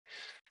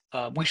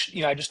We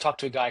should, I just talked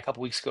to a guy a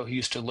couple weeks ago who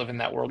used to live in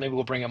that world. Maybe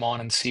we'll bring him on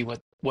and see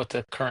what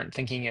the current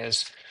thinking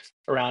is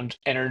around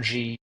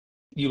energy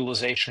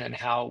utilization and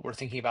how we're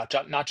thinking about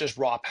not just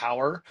raw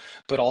power,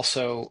 but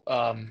also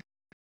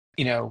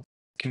you know,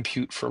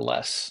 compute for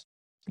less.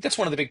 That's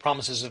one of the big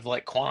promises of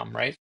like quantum,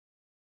 right?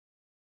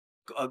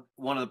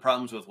 One of the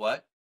problems with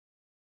what?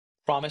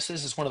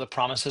 Promises is one of the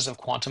promises of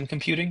quantum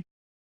computing.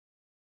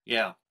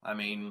 Yeah, I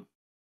mean,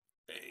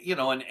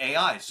 and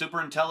AI,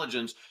 super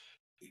intelligence,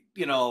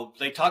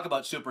 they talk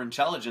about super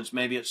intelligence,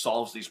 maybe it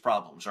solves these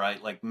problems,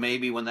 right? Like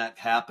maybe when that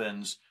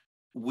happens,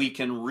 we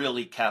can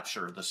really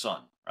capture the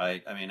sun,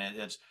 right? I mean,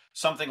 it's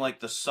something like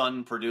the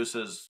sun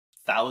produces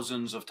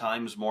thousands of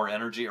times more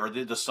energy, or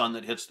the sun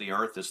that hits the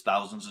earth is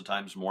thousands of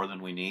times more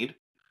than we need,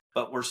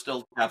 but we're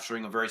still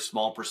capturing a very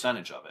small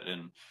percentage of it.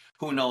 And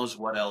who knows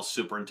what else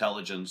super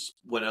intelligence,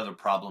 what other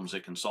problems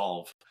it can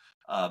solve.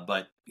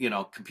 But,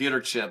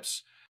 computer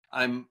chips,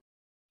 I'm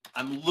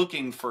I'm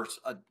looking for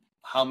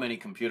how many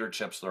computer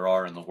chips there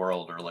are in the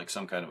world, or like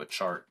some kind of a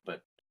chart.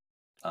 But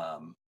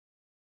um,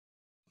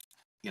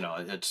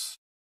 it's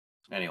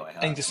anyway. I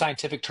think the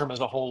scientific term is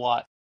a whole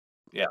lot.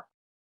 Yeah,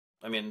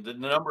 I mean the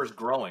number is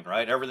growing,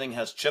 right? Everything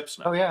has chips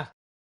Oh now. yeah,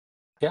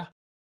 yeah.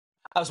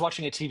 I was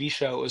watching a TV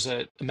show. It was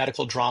a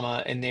medical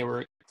drama, and they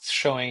were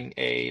showing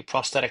a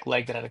prosthetic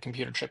leg that had a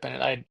computer chip in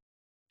it. I had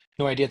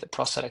no idea that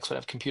prosthetics would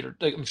have computer.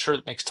 Like, I'm sure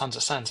it makes tons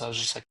of sense. I was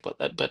just like, but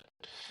I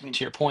mean,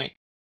 to your point,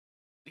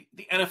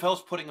 the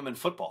NFL's putting them in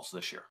footballs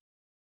this year.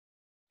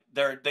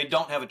 They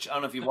don't have a. I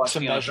don't know if you watched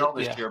some the measure, NFL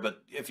this yeah, year,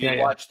 but if you yeah,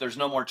 yeah. watch, there's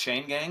no more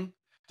chain gang.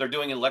 They're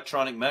doing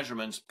electronic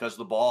measurements because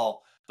the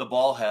ball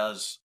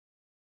has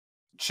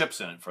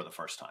chips in it for the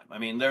first time. I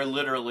mean,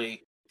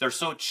 they're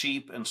so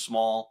cheap and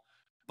small,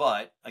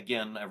 but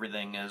again,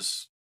 everything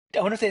is. I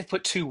wonder if they've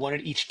put two, one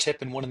at each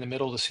tip and one in the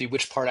middle to see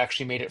which part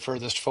actually made it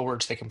furthest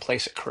forward so they can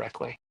place it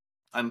correctly.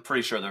 I'm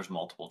pretty sure there's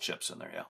multiple chips in there. Yeah.